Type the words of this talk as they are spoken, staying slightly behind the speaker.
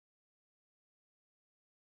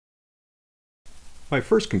My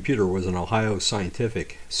first computer was an Ohio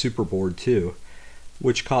Scientific SuperBoard II,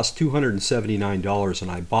 which cost $279, and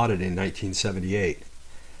I bought it in 1978.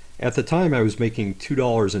 At the time I was making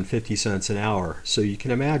 $2.50 an hour, so you can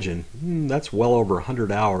imagine that's well over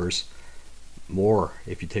 100 hours more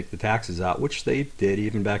if you take the taxes out, which they did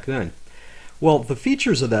even back then. Well, the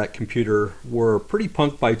features of that computer were pretty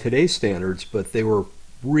punk by today's standards, but they were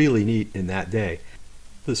really neat in that day.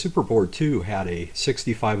 The SuperBoard II had a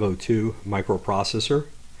 6502 microprocessor,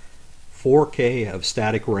 4K of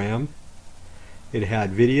static RAM. It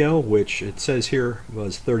had video, which it says here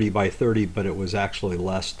was 30 by 30, but it was actually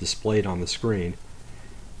less displayed on the screen.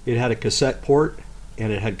 It had a cassette port,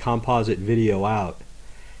 and it had composite video out.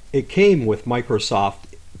 It came with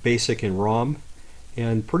Microsoft Basic and ROM,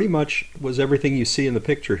 and pretty much was everything you see in the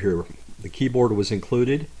picture here. The keyboard was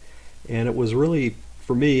included, and it was really,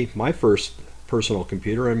 for me, my first personal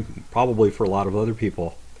computer, and probably for a lot of other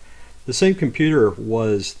people. The same computer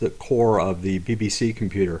was the core of the BBC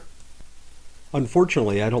computer.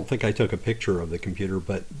 Unfortunately, I don't think I took a picture of the computer,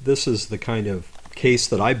 but this is the kind of case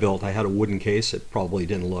that I built. I had a wooden case. It probably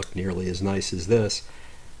didn't look nearly as nice as this,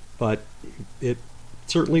 but it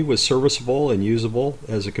certainly was serviceable and usable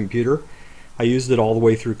as a computer. I used it all the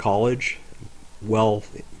way through college, well,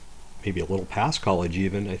 maybe a little past college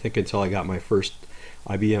even, I think, until I got my first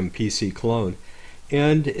IBM PC clone.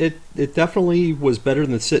 And it definitely was better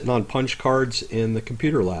than sitting on punch cards in the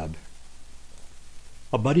computer lab.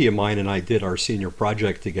 A buddy of mine and I did our senior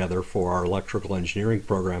project together for our electrical engineering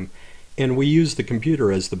program, and we used the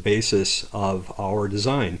computer as the basis of our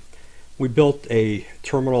design. We built a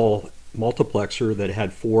terminal multiplexer that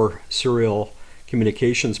had 4 serial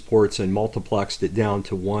communications ports and multiplexed it down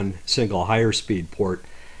to one single higher speed port,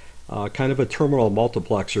 kind of a terminal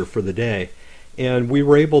multiplexer for the day. And we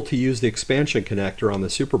were able to use the expansion connector on the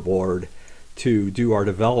SuperBoard to do our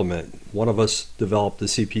development. One of us developed the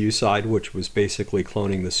CPU side, which was basically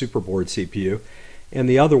cloning the SuperBoard CPU, and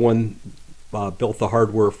the other one built the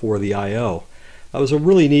hardware for the I/O. That was a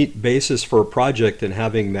really neat basis for a project, and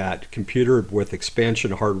having that computer with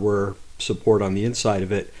expansion hardware support on the inside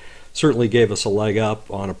of it certainly gave us a leg up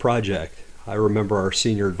on a project. I remember our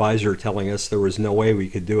senior advisor telling us there was no way we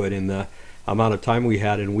could do it in the amount of time we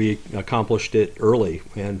had, and we accomplished it early,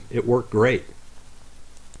 and it worked great.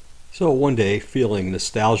 So one day, feeling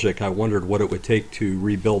nostalgic, I wondered what it would take to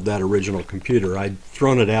rebuild that original computer. I'd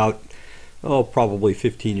thrown it out, probably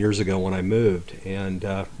 15 years ago when I moved, and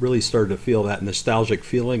really started to feel that nostalgic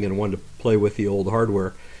feeling and wanted to play with the old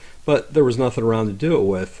hardware. But there was nothing around to do it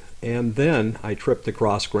with, and then I tripped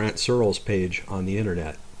across Grant Searle's page on the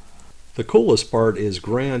internet. The coolest part is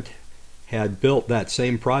Grant had built that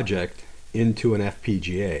same project into an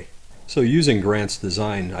FPGA. So using Grant's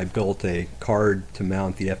design, I built a card to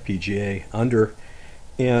mount the FPGA under,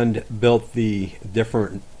 and built the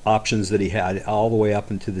different options that he had all the way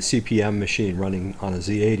up into the CPM machine running on a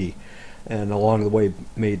Z80, and along the way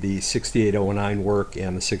made the 6809 work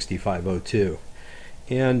and the 6502,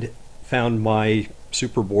 and found my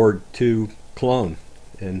SuperBoard II clone,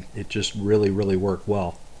 and it just really worked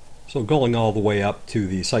well. So going all the way up to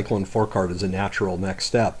the Cyclone 4 card is a natural next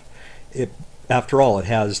step. After all, it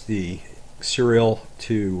has the serial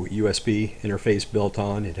to USB interface built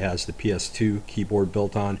on, it has the PS2 keyboard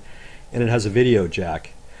built on, and it has a video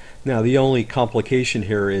jack. Now the only complication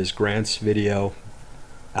here is Grant's video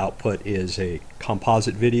output is a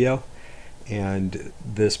composite video, and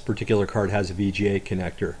this particular card has a VGA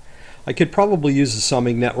connector. I could probably use the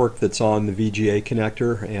summing network that's on the VGA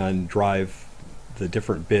connector and drive the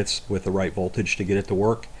different bits with the right voltage to get it to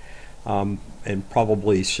work, and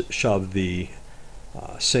probably shove the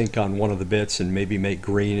sync on one of the bits and maybe make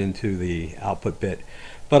green into the output bit.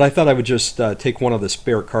 But I thought I would just take one of the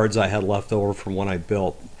spare cards I had left over from when I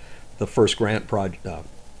built the first Grant project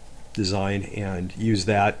design and use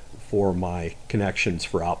that for my connections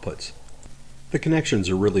for outputs. The connections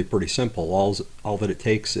are really pretty simple. All that it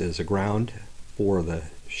takes is a ground for the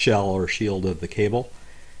shell or shield of the cable,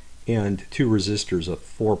 and 2 resistors, a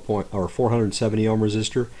 470 ohm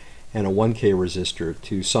resistor and a 1K resistor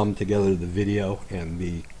to sum together the video and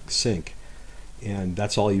the sync. And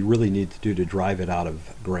that's all you really need to do to drive it out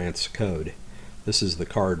of Grant's code. This is the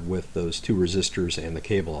card with those 2 resistors and the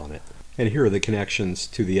cable on it. And here are the connections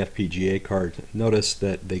to the FPGA card. Notice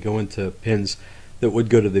that they go into pins that would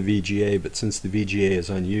go to the VGA, but since the VGA is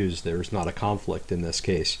unused, there's not a conflict in this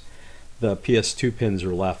case. The PS2 pins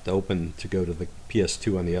are left open to go to the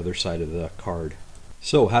PS2 on the other side of the card.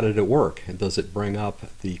 So how did it work? And does it bring up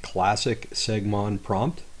the classic Segmon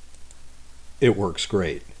prompt? It works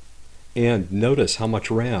great. And notice how much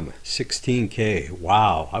RAM, 16K.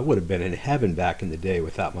 Wow, I would have been in heaven back in the day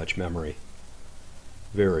with that much memory.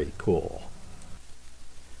 Very cool.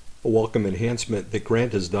 A welcome enhancement that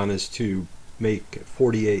Grant has done is to make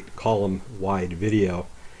 48 column wide video.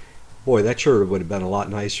 Boy, that sure would have been a lot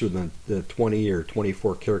nicer than the 20 or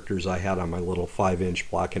 24 characters I had on my little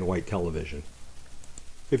 5-inch black and white television.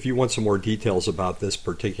 If you want some more details about this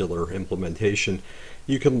particular implementation,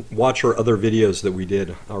 you can watch our other videos that we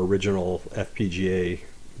did, our original FPGA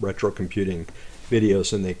retro computing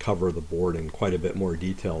videos, and they cover the board in quite a bit more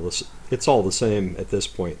detail. It's all the same at this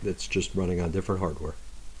point, it's just running on different hardware.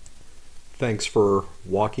 Thanks for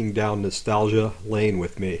walking down nostalgia lane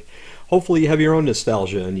with me. Hopefully you have your own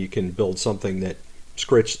nostalgia and you can build something that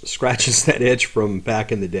scratches that itch from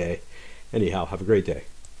back in the day. Anyhow, have a great day.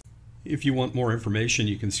 If you want more information,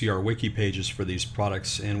 you can see our wiki pages for these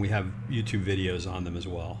products, and we have YouTube videos on them as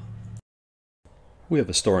well. We have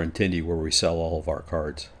a store in Tindie where we sell all of our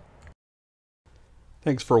cards.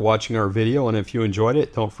 Thanks for watching our video, and if you enjoyed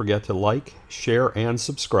it, don't forget to like, share, and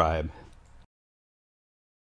subscribe.